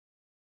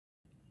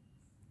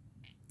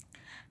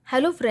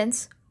Hello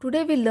friends,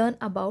 today we learn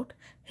about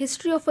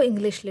history of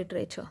English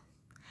literature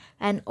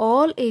and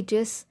all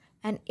ages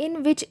and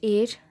in which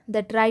age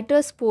that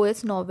writers,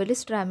 poets,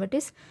 novelists,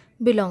 dramatists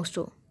belongs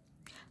to.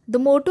 The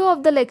motto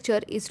of the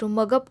lecture is to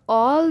mug up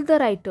all the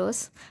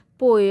writers,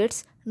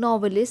 poets,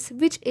 novelists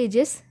which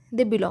ages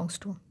they belongs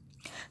to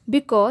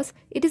because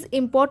it is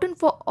important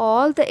for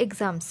all the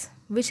exams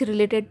which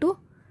related to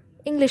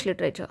English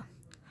literature.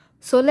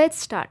 So let's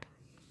start.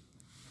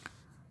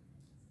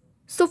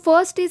 So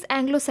first is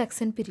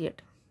Anglo-Saxon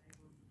period.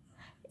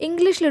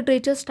 English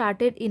literature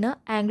started in a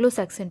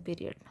Anglo-Saxon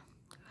period.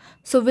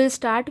 So we'll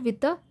start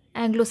with the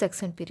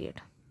Anglo-Saxon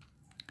period.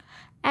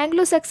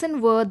 Anglo-Saxon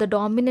were the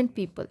dominant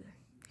people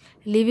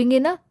living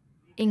in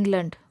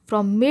England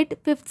from mid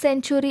 5th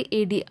century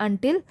AD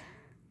until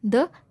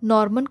the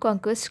Norman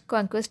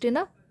conquest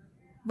in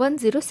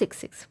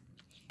 1066.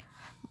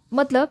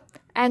 मतलब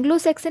Anglo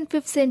Saxon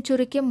 5th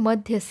century के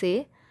मध्य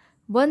से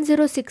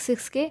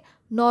 1066 के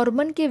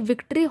Norman के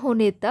victory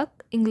होने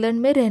तक England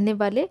में रहने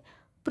वाले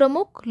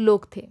प्रमुख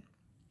लोग थे.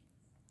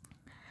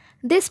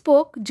 They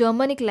spoke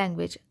Germanic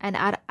language and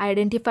are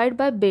identified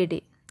by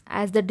Bede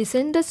as the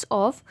descendants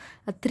of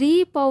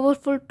three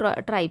powerful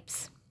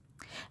tribes,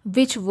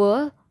 which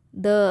were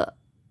the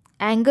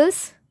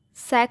Angles,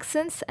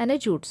 Saxons and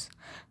Jutes.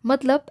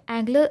 मतलब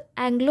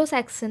एंग्लो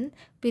सैक्सन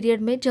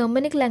पीरियड में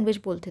जर्मनिक लैंग्वेज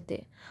बोलते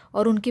थे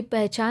और उनकी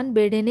पहचान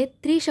बेडे ने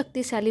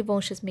त्रिशक्तिशाली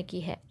वंशज में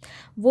की है.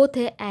 वो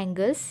थे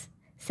angles,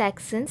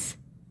 Saxons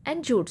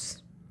and Jutes.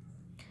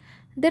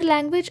 Their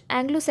language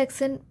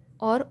Anglo-Saxon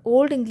or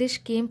Old English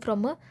came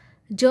from a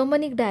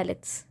Germanic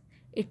dialects.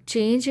 It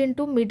changed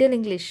into Middle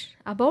English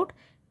about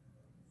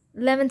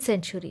 11th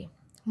century.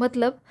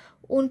 मतलब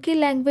उनकी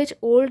लैंग्वेज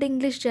ओल्ड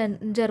इंग्लिश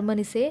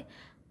जर्मनी से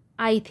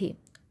आई थी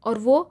और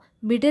वो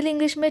मिडिल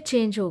इंग्लिश में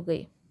चेंज हो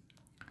गई.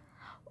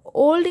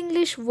 Old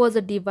English was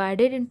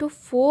divided into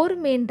 4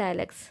 main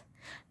dialects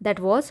that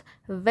was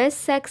waste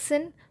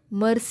Saxon,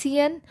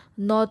 Mercian,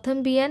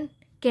 नॉर्थम्बियन,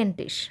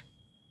 केंटिश.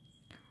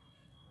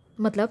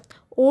 मतलब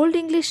ओल्ड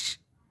इंग्लिश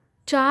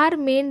 4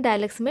 मेन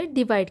डायलेक्ट्स में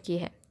डिवाइड किए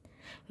हैं: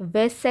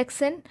 waste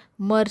Saxon,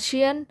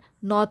 मर्शियन,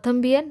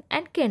 नॉर्थम्बियन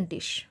and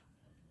केंटिश.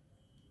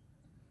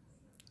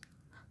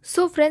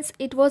 So friends,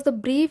 it was the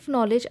brief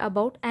knowledge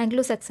about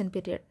Anglo-Saxon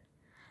period.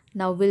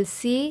 Now we'll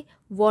see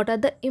what are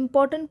the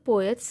important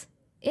poets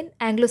in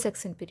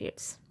Anglo-Saxon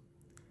periods.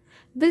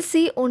 We'll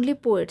see only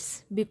poets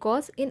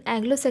because in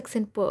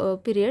Anglo-Saxon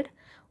period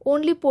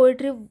only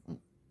poetry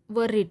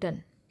were written.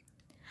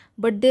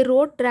 But they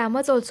wrote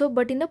dramas also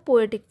but in a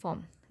poetic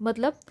form.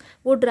 मतलब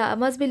वो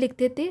dramas भी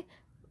लिखते थे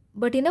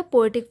but in a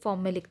poetic form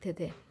में लिखते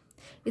थे.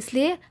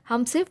 इसलिए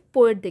हम सिर्फ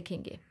पोएट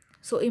देखेंगे.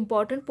 So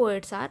important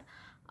poets are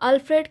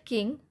Alfred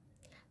king,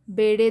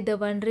 Bede the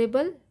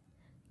vulnerable,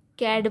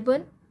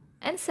 कैडबन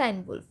and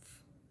साइनवुल्फ.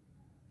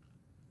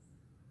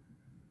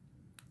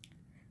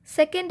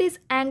 Second is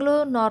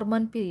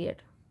Anglo-Norman period.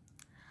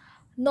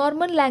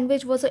 Norman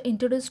language was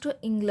introduced to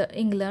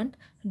England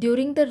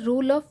during the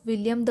rule of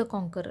William the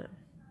Conqueror.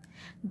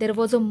 There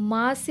was a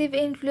massive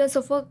influence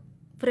of a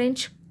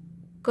French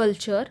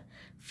culture,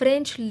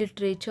 French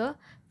literature,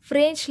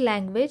 French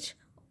language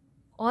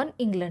on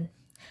England.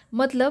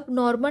 मतलब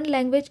Norman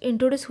language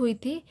introduce हुई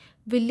थी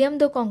William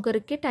the conqueror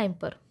के time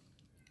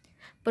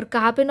पर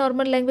कहाँ पे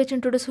Norman language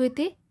introduce हुई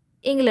थी?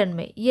 England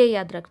में. ये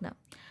याद रखना.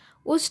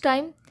 उस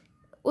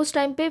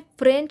टाइम पे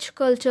फ्रेंच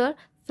कल्चर,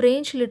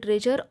 फ्रेंच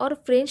लिटरेचर और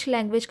फ्रेंच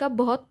लैंग्वेज का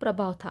बहुत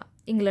प्रभाव था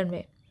इंग्लैंड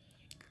में.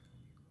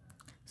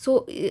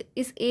 सो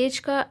इस एज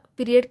का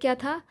पीरियड क्या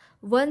था?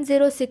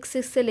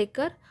 1066 से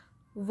लेकर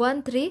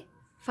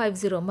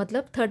 1350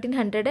 मतलब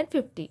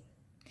 1350.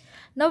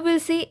 Now will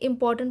see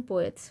important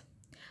poets.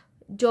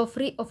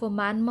 Geoffrey of a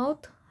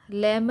Monmouth,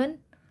 Layman,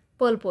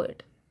 Pearl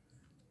poet.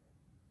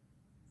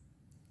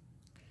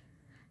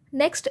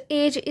 Next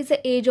age is the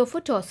age of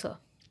a Chaucer.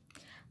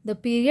 The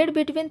period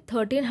between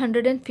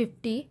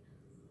 1350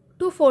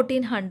 to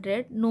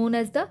 1400 known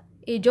as the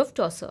age of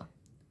Chaucer.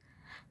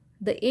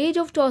 The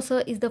age of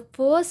Chaucer is the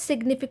first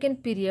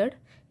significant period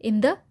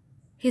in the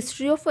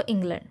history of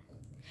England.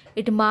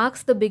 It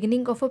marks the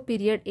beginning of a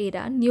period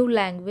era, new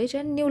language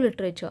and new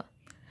literature.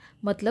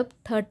 मतलब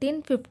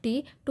 1350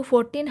 to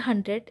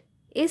 1400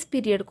 इस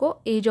period को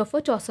as of a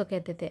चौसर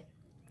कहते थे.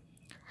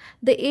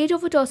 The age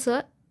of a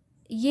चौसर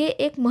ये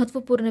एक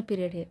महत्वपूर्ण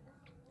period है.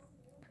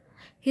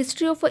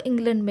 History of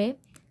England में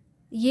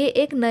ये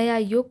एक नया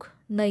युग,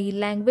 नई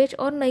लैंग्वेज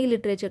और नई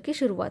लिटरेचर की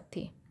शुरुआत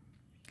थी.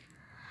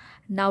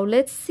 Now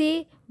let's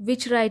see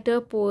which writer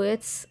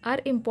poets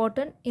are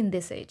important in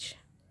this as.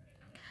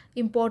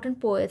 Important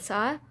poets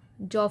are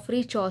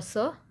Geoffrey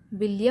Chaucer,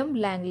 William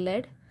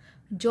Langland,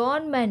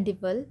 John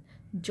mandible,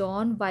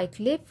 John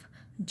Wycliffe,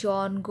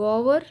 John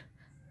Gower.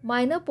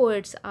 Minor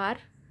poets are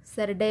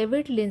Sir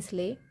David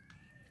Lindsley,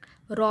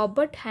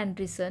 Robert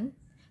Henryson,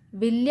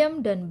 William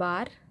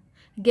Dunbar,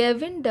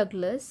 Gavin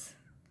Douglas,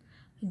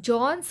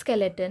 John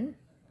Skeleton,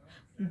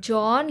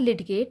 John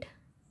Lydgate,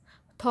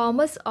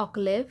 Thomas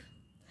Occleve,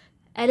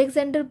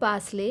 Alexander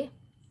Basley,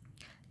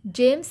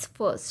 James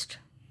First.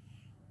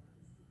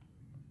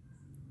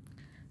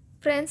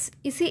 Friends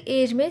इसी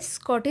as में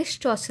Scottish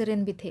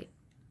चॉसरियन भी थे.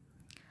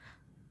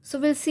 So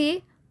will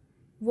see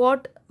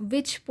what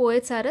which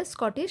poets are a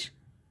Scottish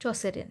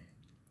Chaucerian.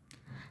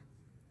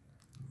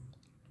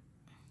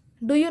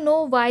 Do you know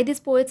why these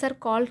poets are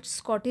called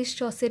Scottish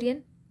Chaucerian?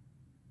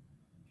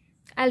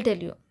 I'll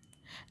tell you.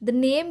 The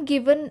name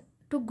given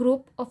to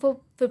group of a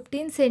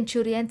 15th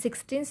century and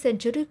 16th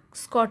century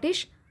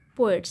Scottish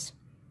poets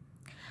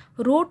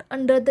wrote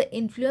under the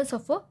influence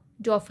of a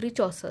Geoffrey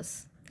Chaucer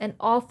and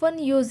often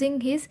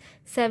using his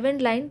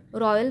 7-line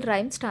royal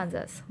rhyme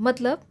stanzas.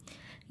 मतलब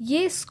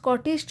ये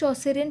Scottish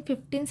चॉसरियन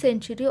 15th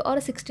century और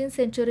 16th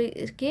century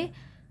के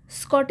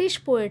Scottish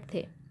poet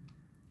थे.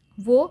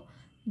 वो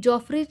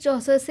Geoffrey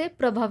Chaucer से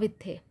प्रभावित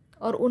थे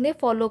और उन्हें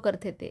फॉलो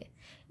करते थे,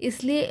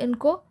 इसलिए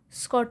इनको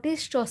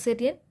स्कॉटिश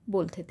चॉसरियन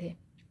बोलते थे.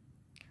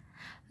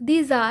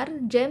 These are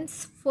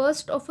James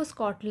first of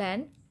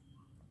Scotland,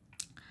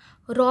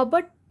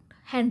 Robert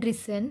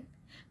हेनरिसन,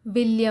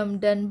 William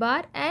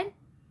डनबार and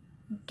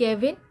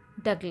Gavin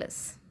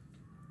Douglas.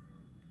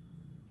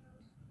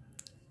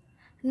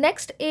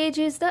 Next age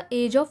is the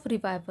age of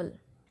revival.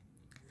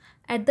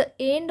 At the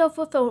end of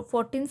a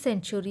 14th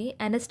century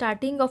and a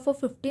starting of a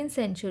 15th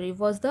century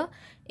was the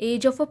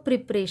age of a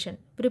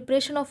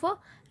preparation of a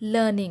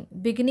learning,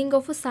 beginning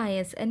of a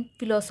science and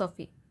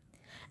philosophy,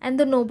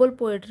 and the noble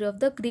poetry of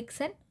the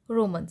Greeks and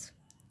Romans.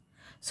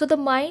 So the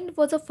mind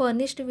was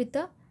furnished with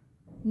the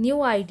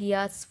new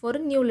ideas for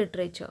a new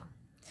literature.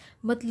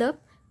 मतलब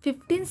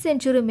 15th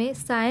century में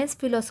science,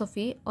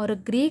 philosophy और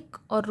Greek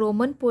और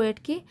Roman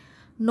poet की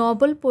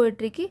Nobel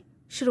poetry की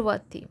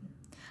शुरुआत थी.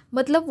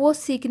 मतलब वो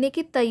सीखने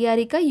की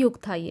तैयारी का युग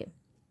था. ये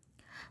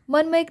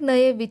मन में एक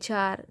नए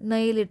विचार,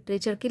 नए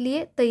लिटरेचर के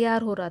लिए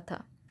तैयार हो रहा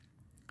था.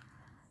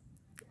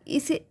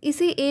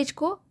 इसी एज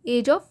को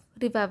एज ऑफ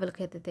रिवाइवल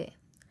कहते थे.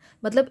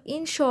 मतलब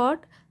इन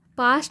शॉर्ट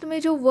पास्ट में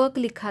जो वर्क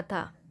लिखा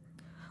था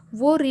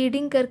वो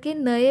रीडिंग करके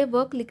नए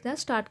वर्क लिखना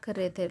स्टार्ट कर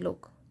रहे थे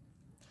लोग.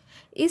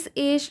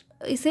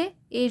 इसे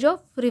एज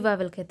ऑफ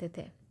रिवाइवल कहते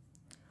थे.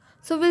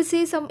 So will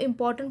see some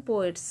important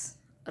poets,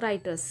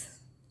 writers.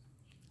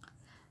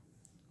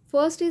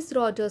 First is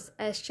Rogers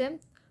Ascham,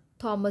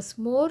 Thomas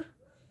More,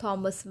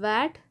 Thomas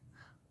Watt,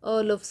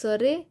 Earl of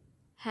Surrey,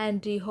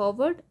 Henry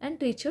Howard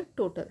and Richard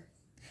Total.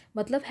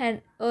 मतलब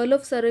Earl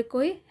of Surrey को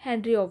ही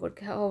Henry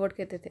Howard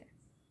कहते थे.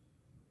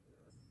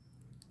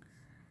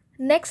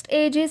 Next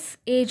age is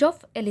age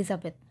of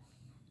Elizabeth.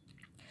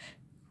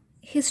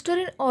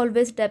 Historian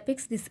always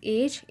depicts this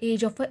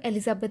age of a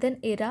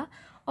Elizabethan era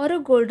or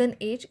a golden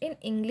age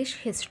in English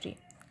history.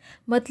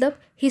 मतलब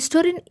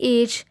historian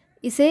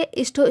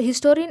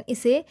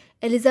इसे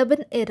Elizabeth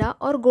era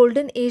और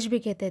golden age भी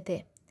कहते थे.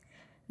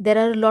 There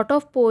are lot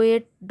of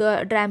poet,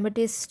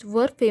 dramatist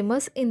were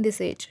famous in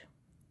this as.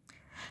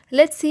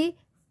 Let's see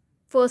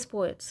first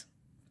poets.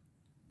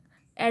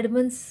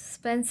 Edmund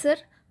Spenser,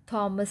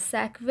 Thomas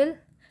Sackville,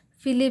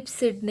 Philip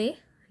सिडने,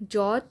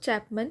 George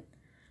Chapman,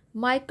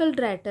 Michael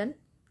ड्रैटन.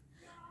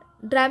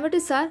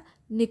 Dramatist are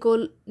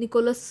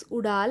Nicholas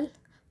उडाल,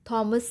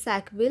 Thomas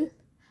Sackville.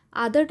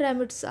 Other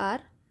dramatists are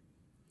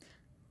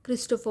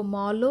Christopher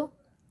Marlowe,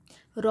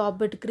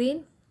 Robert Greene,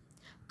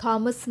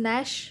 Thomas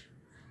Nash,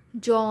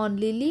 John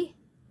Lilly,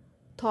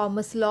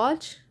 Thomas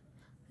Lodge,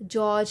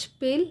 George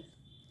Peel,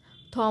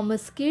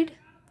 Thomas Kidd,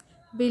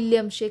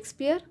 William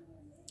Shakespeare,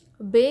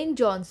 Ben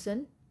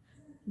Jonson,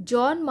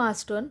 John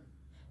Marston,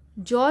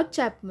 George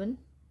Chapman,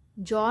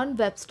 John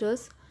Webster,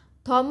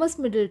 Thomas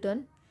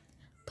Middleton,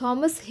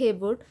 Thomas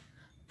Heywood,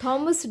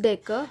 Thomas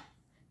Dekker,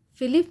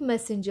 Philip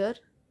Messenger,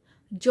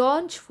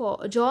 John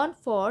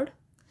Ford,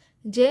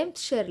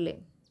 James Shirley.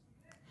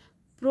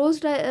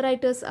 Prose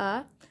writers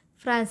are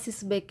Francis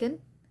Bacon,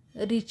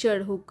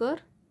 Richard Hooker,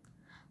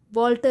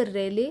 Walter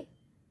Raleigh,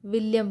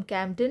 William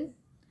Camden,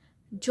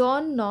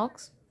 John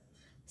Knox,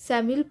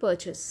 Samuel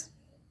Purchas.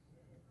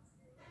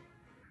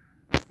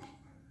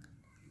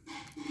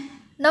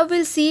 Now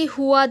we'll see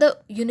who are the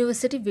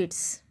university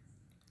wits.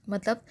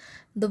 मतलब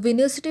the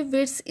university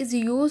wits is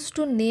used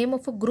to name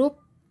of a group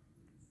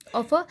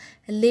of a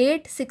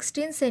late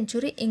 16th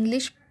century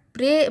English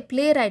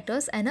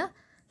playwriters and a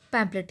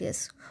pamphleteers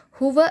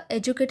who were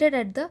educated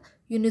at the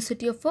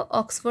University of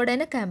Oxford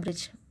and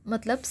Cambridge.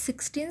 मतलब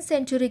 16th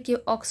century के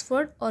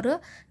Oxford और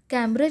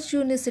Cambridge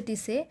university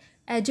से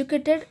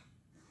educated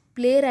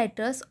play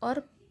writers और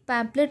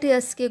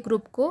पैम्पलेटियर्स के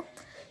group को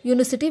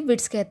university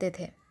wits कहते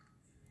थे.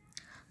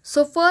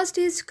 So first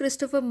is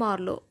Christopher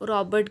Marlowe,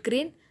 Robert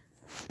Greene,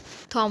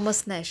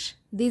 Thomas Nash.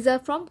 These are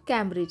from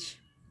Cambridge.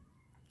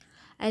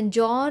 And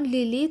John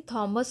Lilly,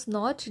 Thomas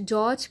Notch,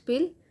 George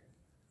Peel,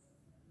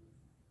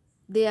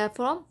 they are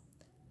from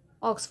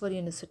Oxford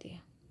University.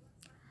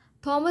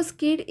 Thomas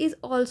Kidd is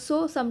also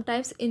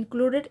sometimes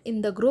included in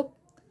the group,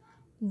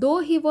 though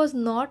he was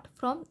not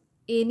from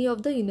any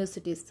of the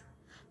universities.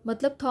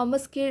 मतलब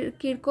Thomas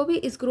kid को भी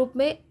इस group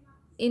में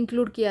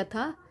include किया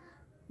था.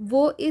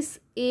 वो इस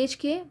as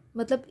के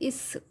मतलब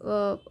इस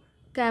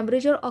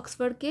कैम्ब्रिज और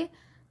ऑक्सफोर्ड के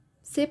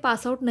से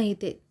पास आउट नहीं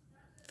थे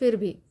फिर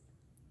भी.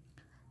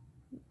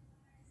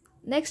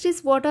 Next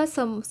is what are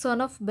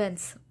son of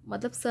बेंस.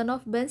 मतलब सन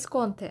ऑफ बेंस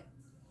कौन थे.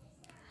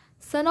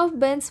 Son of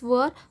Bens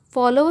were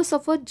followers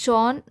of a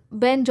John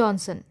Ben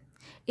Jonson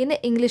in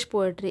English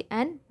poetry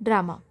and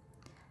drama.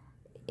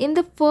 In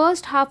the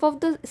first half of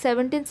the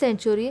 17th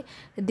century,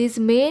 these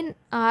men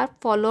are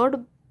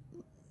followed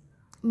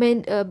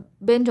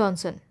Ben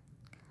Jonson.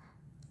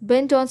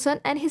 Ben Jonson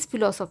and his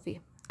philosophy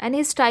and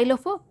his style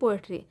of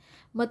poetry.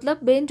 मतलब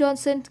Ben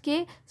Jonson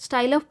के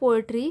style of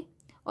poetry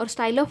और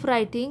style of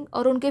writing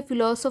और उनके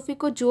philosophy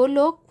को जो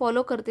लोग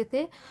follow करते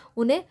थे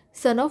उन्हें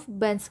सन ऑफ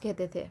बेन्स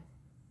कहते थे.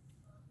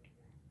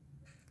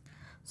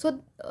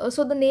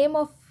 So the name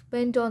of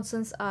Ben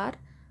Johnson's are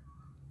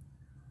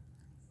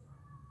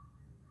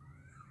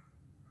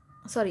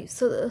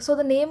so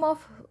the name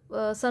of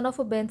son of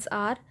Bens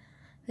are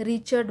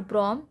Richard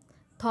Brome,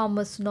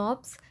 Thomas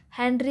Nobbs,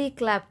 Henry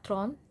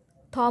Clapthorne,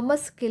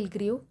 Thomas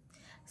Killigrew,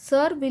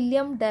 Sir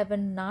William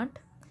Davenant,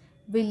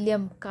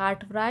 William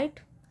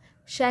Cartwright,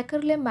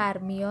 Shakerley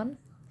Marmion,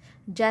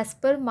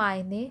 Jasper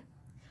Mayne,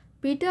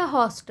 Peter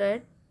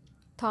Hosted,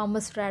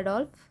 Thomas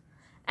Radolph,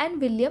 and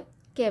William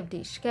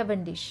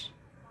Cavendish.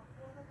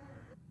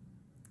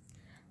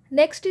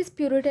 Next is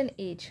Puritan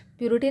Age.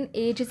 Puritan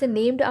Age is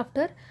named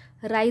after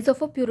rise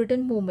of a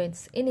Puritan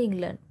movements in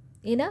England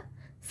in a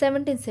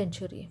 17th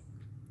century.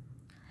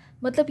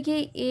 मतलब ये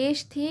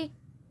as थी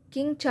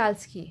king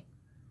Charles की,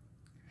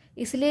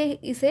 इसलिए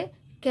इसे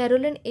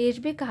Caroline as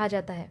भी कहा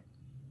जाता है.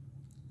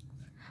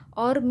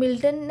 और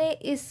मिल्टन ने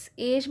इस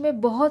एज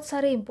में बहुत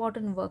सारे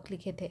इम्पोर्टेंट वर्क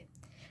लिखे थे,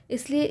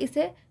 इसलिए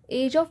इसे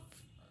एज ऑफ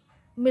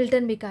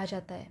मिल्टन भी कहा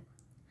जाता है.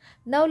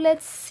 Now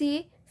let's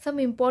see some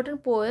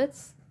important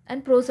poets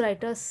and prose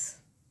writers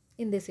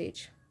in this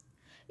age.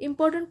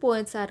 Important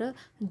poets are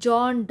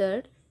John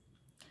Donne,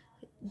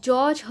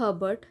 George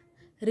Herbert,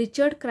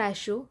 Richard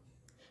Crashaw,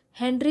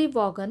 Henry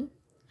Vaughan,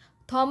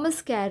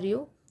 Thomas Carew,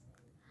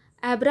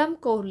 Abraham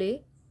Cowley,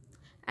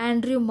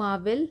 Andrew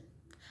Marvell,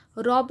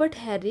 Robert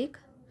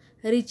Herrick,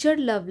 Richard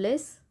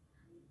Lovelace,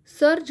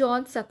 Sir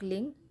John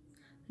Suckling,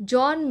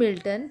 John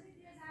Milton,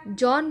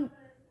 John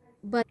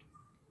Bunyan.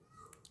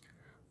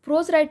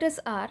 Prose writers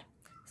are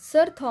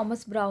Sir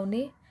Thomas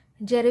Browne,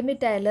 Jeremy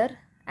Taylor,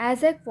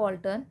 Isaac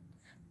Walton,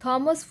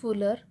 Thomas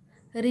Fuller,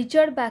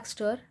 Richard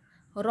Baxter,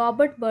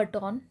 Robert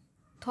Burton,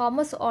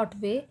 Thomas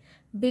Otway,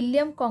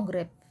 William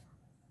Congreve.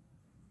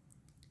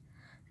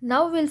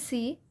 Now we'll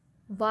see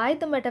why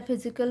the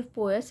metaphysical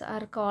poets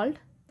are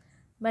called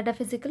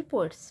metaphysical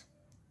poets.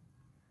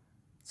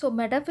 So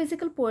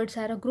metaphysical poets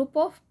are a group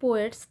of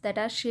poets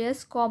that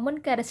shares common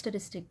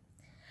characteristics.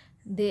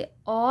 They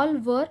all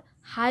were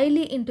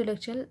highly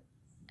intellectual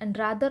and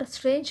rather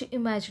strange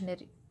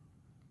imaginary.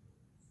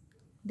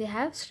 They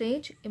have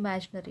strange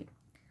imaginary.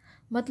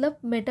 मतलब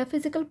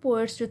metaphysical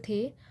poets जो थे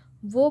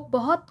वो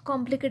बहुत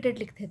complicated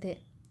लिखते थे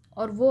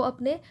और वो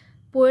अपने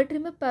पोएट्री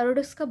में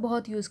पैराडॉक्स का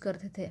बहुत यूज़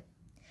करते थे,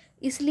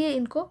 इसलिए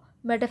इनको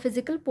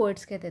मेटाफिजिकल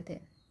पोएट्स कहते थे.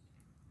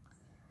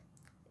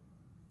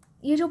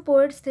 ये जो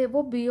पोएट्स थे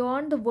वो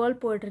बियॉन्ड द वर्ल्ड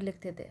पोएट्री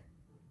लिखते थे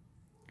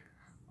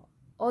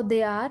और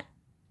they are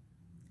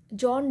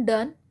John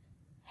Donne,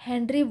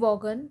 Henry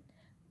Vaughan,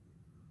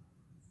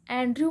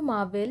 Andrew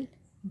marvel,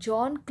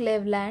 John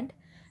Cleveland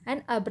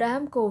and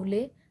Abraham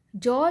Cowley,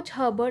 George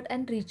Herbert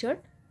and Richard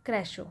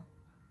Crashaw.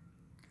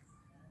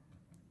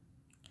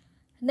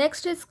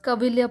 Next is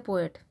Cavalier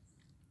poet.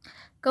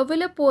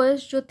 Cavalier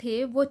poets जो थे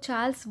वो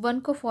चार्ल्स वन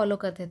को follow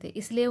करते थे,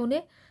 इसलिए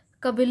उन्हें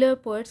Cavalier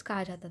poets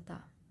कहा जाता था.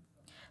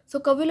 So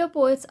Cavalier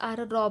poets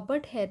are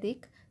Robert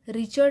Herrick,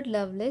 Richard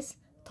Lovelace,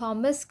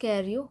 Thomas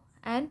Carew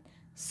and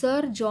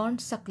Sir John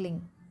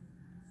Suckling.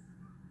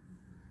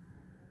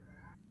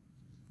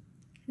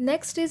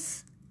 Next is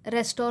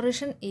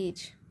Restoration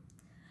Age.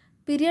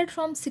 Period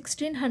from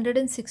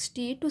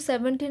 1660 to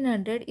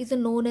 1700 is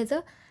known as a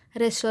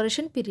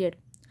restoration period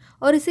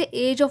और इसे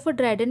एज ऑफ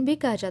ड्राइडन भी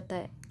कहा जाता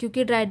है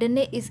क्योंकि ड्राइडन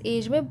ने इस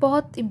as में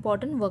बहुत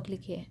इंपॉर्टेंट वर्क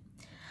लिखे हैं.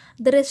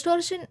 The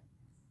restoration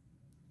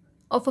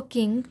of a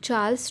king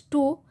Charles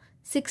to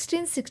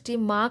 1660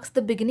 marks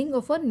the beginning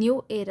of a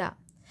new era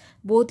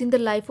both in the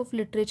life of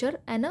literature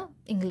and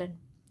England.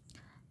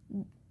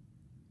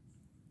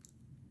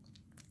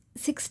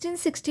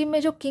 1660 में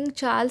जो किंग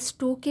चार्ल्स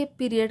टू के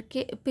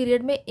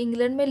पीरियड में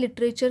इंग्लैंड में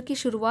लिटरेचर की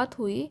शुरुआत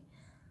हुई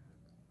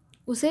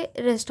उसे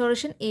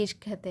रेस्टोरेशन एज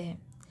कहते हैं.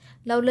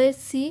 Now let's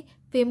see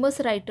famous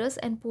writers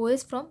and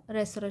poets from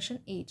restoration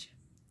age.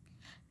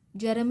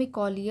 Jeremy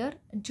Collier,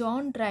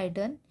 John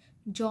Dryden,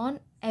 John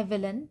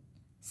एवेलन,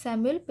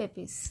 Samuel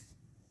Pepys.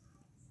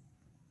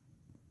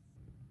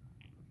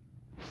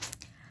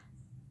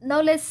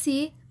 Now let's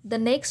see the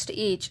next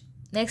as.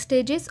 Next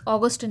as is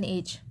Augustan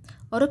age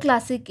or a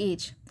classic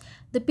age.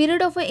 The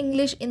period of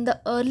English in the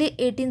early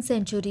 18th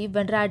century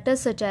when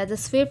writers such as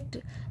Swift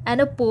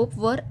and Pope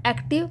were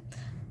active.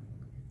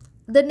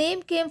 The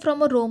name came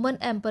from a Roman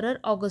emperor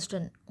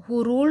Augustine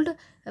who ruled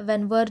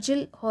when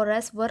Virgil,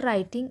 Horace were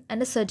writing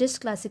and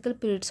suggests classical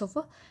periods of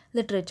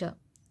literature.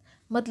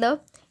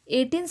 मतलब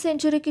 18th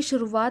century की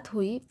शुरुआत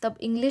हुई तब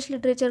English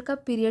literature का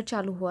period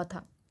चालू हुआ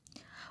था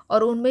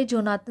और उनमें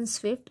जोनाथन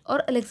स्विफ्ट और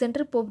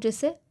अलेक्जेंडर पोप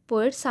जैसे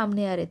पोएट्स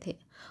सामने आ रहे थे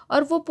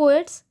और वो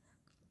पोएट्स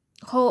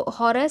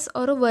हॉरेस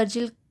और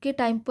वर्जिल के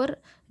टाइम पर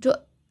जो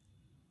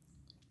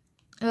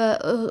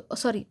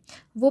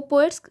वो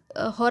पोएट्स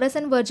हॉरेस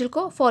एंड वर्जिल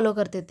को फॉलो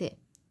करते थे,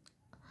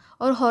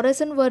 और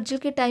हॉरेस एंड वर्जिल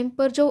के टाइम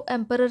पर जो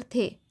एम्परर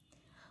थे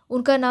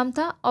उनका नाम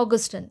था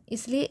ऑगस्टन,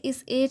 इसलिए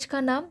इस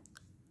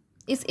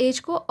एज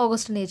को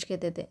ऑगस्टन एज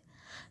कहते थे.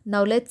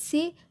 Now let's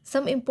see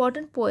some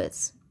important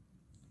poets.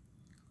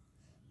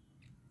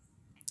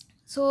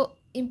 So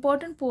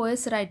important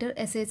poets, writer,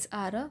 essays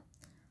are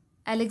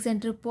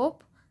Alexander Pope,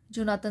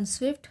 Jonathan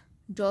Swift,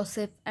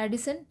 Joseph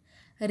Addison,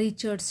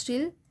 Richard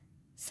Steele,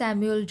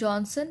 Samuel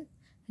Johnson,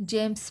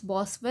 James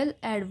Boswell,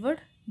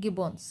 Edward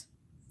Gibbons.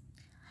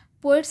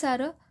 Poets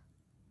are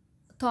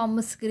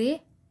Thomas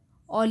Gray,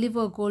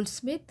 Oliver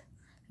Goldsmith,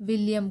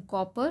 William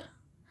Cowper,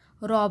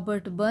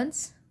 Robert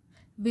Burns,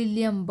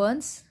 William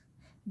Burns,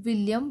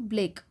 William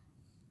Blake.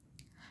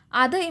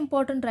 Other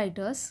important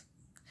writers: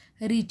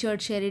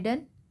 Richard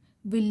Sheridan,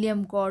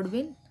 William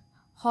Godwin,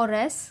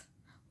 Horace,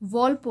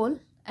 Walpole,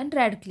 and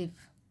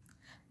Radcliffe.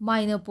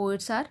 Minor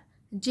poets are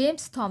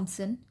James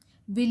Thomson,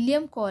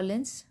 William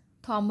Collins,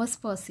 Thomas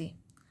Percy.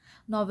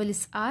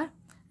 Novelists are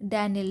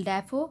Daniel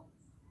Defoe,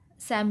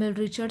 Samuel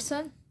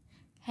Richardson,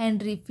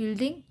 Henry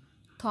Fielding,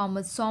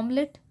 Thomas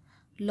Somlet,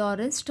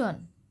 Lawrence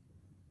Sterne.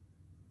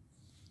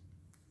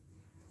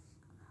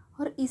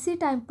 और इसी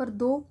time पर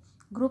दो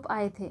group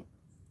आए थे,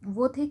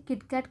 वो थे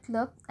KitKat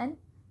club and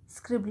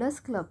स्क्रिबलर्स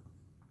club.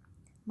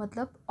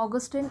 मतलब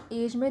Augustine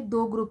as में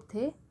दो ग्रुप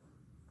थे,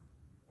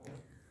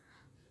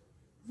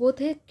 वो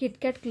थे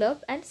KitKat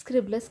club and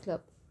स्क्रिबलर्स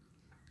club.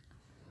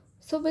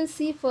 So will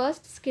see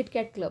first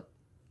KitKat club.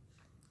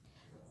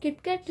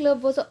 KitKat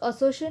club was an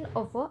association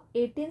of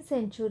 18th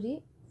century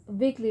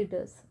Whig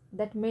leaders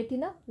that met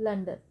in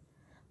London.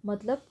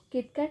 मतलब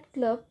KitKat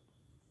club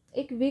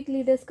एक wig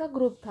leaders का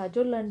group था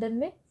जो लंदन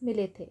में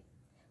मिले थे,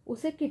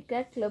 उसे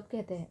किटकैट क्लब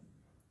कहते हैं.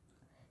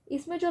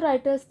 इसमें जो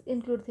राइटर्स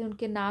इंक्लूड थे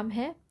उनके नाम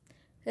हैं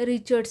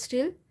Richard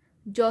Steele,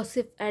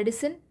 Joseph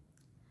Addison,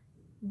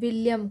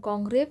 William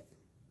Congreve,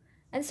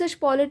 and such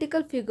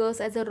political figures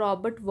as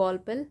Robert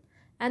Walpole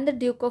and the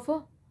Duke of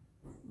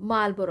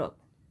Marlborough.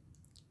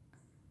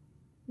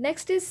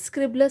 Next is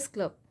Scribblers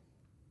Club.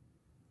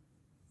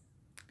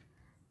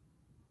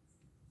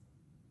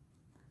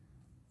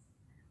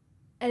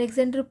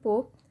 Alexander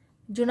Pope,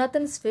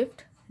 Jonathan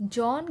Swift,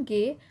 John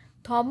Gay,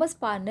 Thomas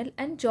Parnell,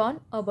 and John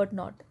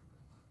Arbuthnot.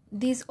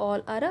 These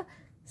all are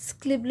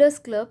Scribblers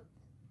Club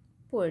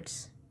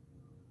poets.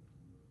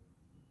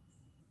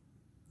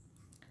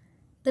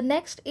 The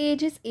next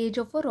age is age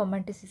of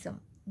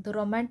Romanticism. The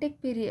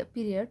Romantic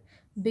period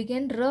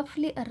began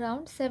roughly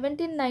around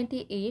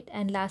 1798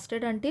 and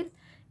lasted until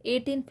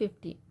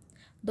 1850.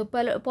 The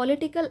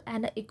political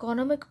and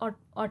economic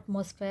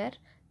atmosphere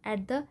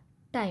at the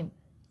time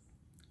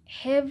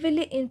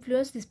heavily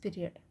influenced this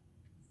period,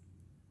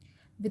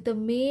 with the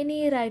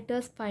many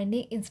writers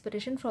finding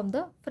inspiration from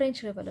the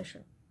French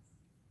Revolution.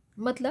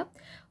 मतलब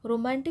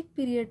romantic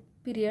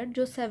period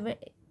जो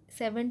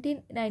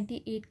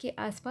 1798 के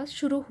आसपास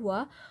शुरू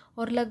हुआ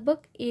और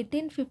लगभग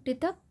 1850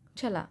 तक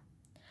चला,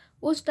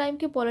 उस टाइम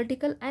के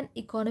पॉलिटिकल एंड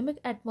इकोनॉमिक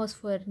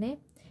एटमॉस्फेयर ने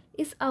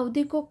इस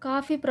अवधि को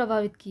काफ़ी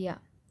प्रभावित किया.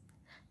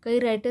 कई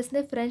राइटर्स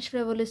ने फ्रेंच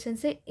रेवोल्यूशन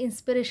से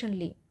inspiration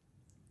Lee.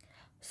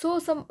 So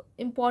some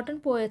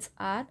important poets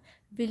are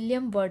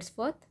William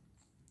Wordsworth,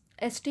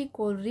 ST.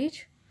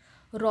 Coleridge,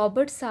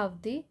 Robert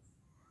Southee,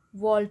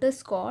 Walter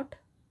Scott,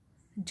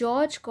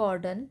 George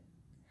Gordon,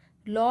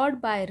 Lord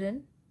Byron,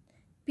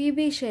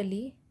 P.B.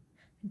 Shelley,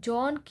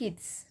 John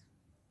Keats.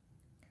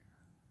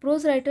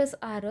 Prose writers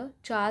are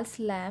Charles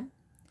Lamb,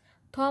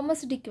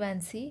 Thomas De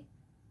Quincey,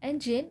 and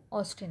Jane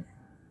Austen.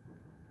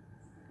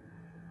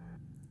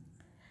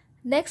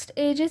 Next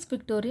age is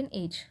Victorian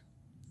age.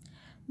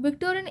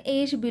 Victorian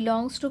age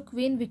belongs to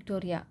Queen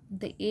Victoria.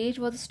 The age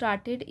was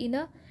started in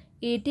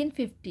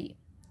 1850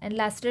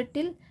 and lasted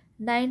till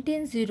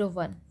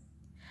 1901.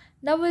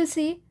 Now we'll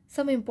see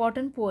some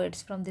important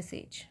poets from this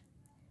age.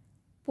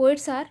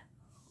 Poets are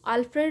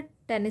Alfred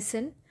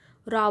Tennyson,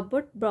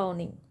 Robert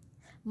Browning.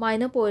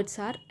 Minor poets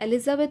are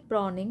Elizabeth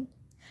Browning,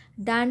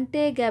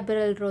 Dante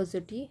Gabriel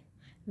Rossetti,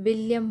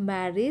 William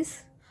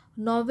Maries,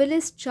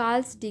 novelist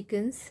Charles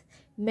Dickens,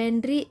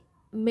 Mary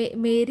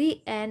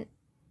Ann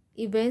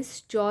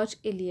Evans, George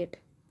Eliot.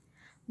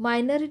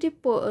 Minority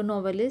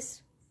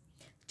novelists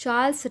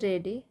Charles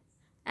Ready,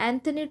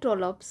 Anthony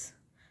Trollops,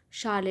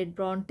 Charlotte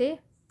Bronte,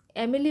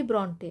 Emily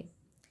Bronte,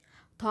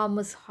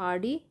 Thomas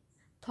Hardy,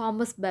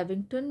 Thomas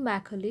Babington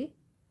Macaulay,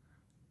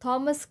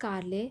 Thomas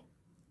Carlyle,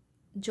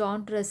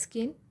 John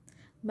Ruskin,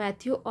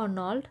 Matthew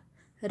Arnold,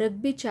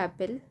 Rugby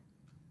Chapel,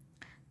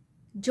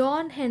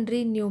 John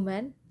Henry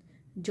Newman,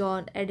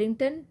 John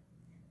Eddington,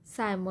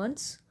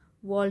 Symonds,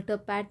 Walter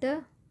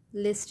Pater,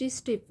 Leslie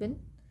Stephen,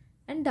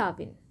 and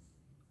Darwin.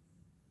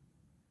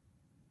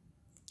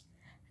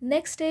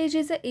 Next stage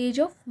is the age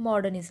of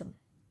modernism.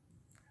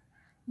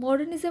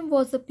 Modernism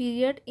was the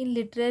period in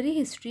literary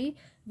history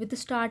which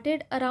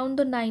started around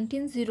the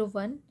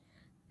 1901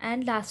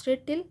 and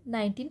lasted till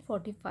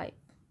 1945.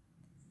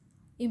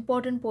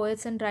 Important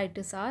poets and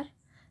writers are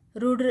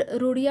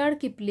Rudyard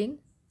Kipling,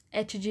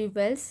 H.G.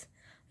 Wells,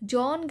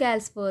 John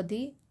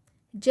Galsworthy,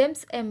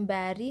 James M.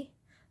 Barrie,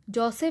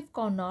 Joseph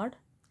Conrad,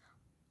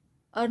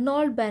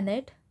 Arnold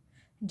Bennett,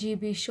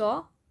 G.B.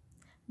 Shaw,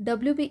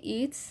 W.B.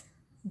 Yeats,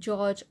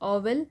 George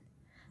Orwell,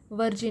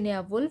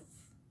 Virginia Woolf,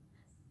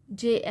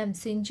 J.M.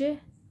 Singer,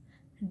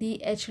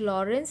 D.H.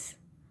 Lawrence,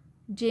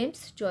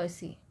 James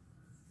Joyce.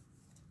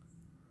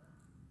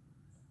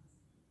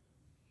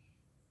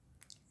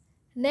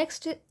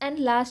 Next and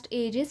last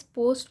age is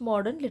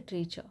postmodern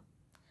literature,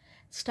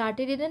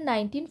 started in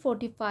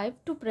 1945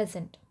 to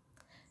present.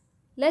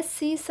 Let's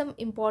see some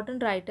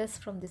important writers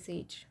from this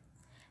age.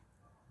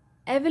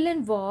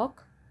 Evelyn Waugh,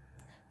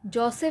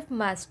 Joseph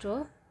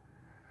Master,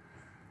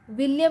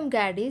 William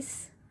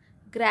Gaddis,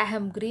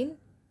 Graham Greene,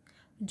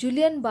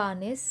 Julian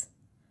Barnes,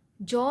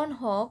 John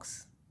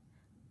Hawkes,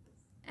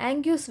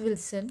 Angus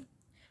Wilson,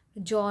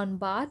 John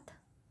Barth,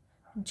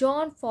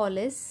 John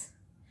Fowles,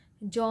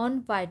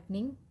 John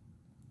Whiting,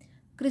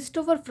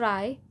 Christopher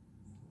Fry,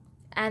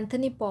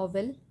 Anthony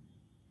Powell,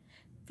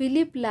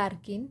 Philip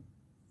Larkin,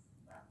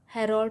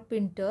 Harold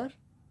Pinter,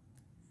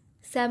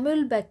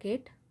 Samuel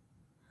Beckett,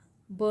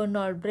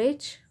 Bernard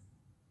Brace.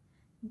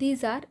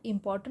 These are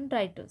important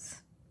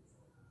writers.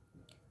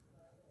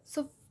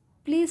 So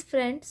please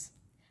friends,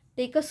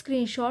 take a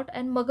screenshot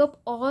and mug up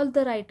all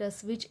the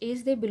writers which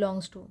age they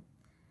belongs to.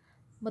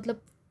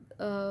 मतलब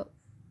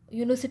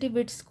university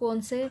wits कौन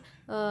से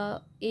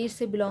as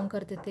से belong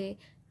करते थे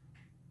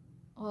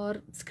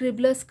और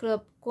स्क्रिबलर्स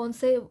club कौन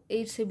से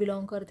as से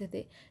बिलोंग करते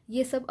थे,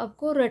 ये सब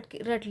आपको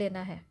रट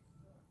लेना है,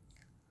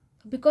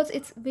 because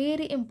it's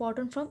very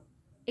important from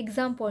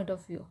exam point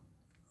of view.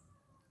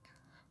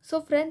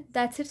 So friend,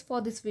 that's it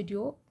for this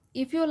video.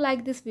 If you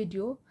like this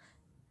video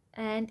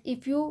and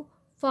if you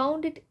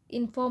found it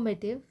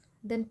informative,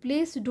 then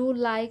please do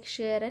like,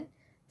 share and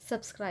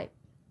subscribe.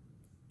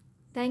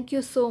 Thank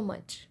you so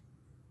much.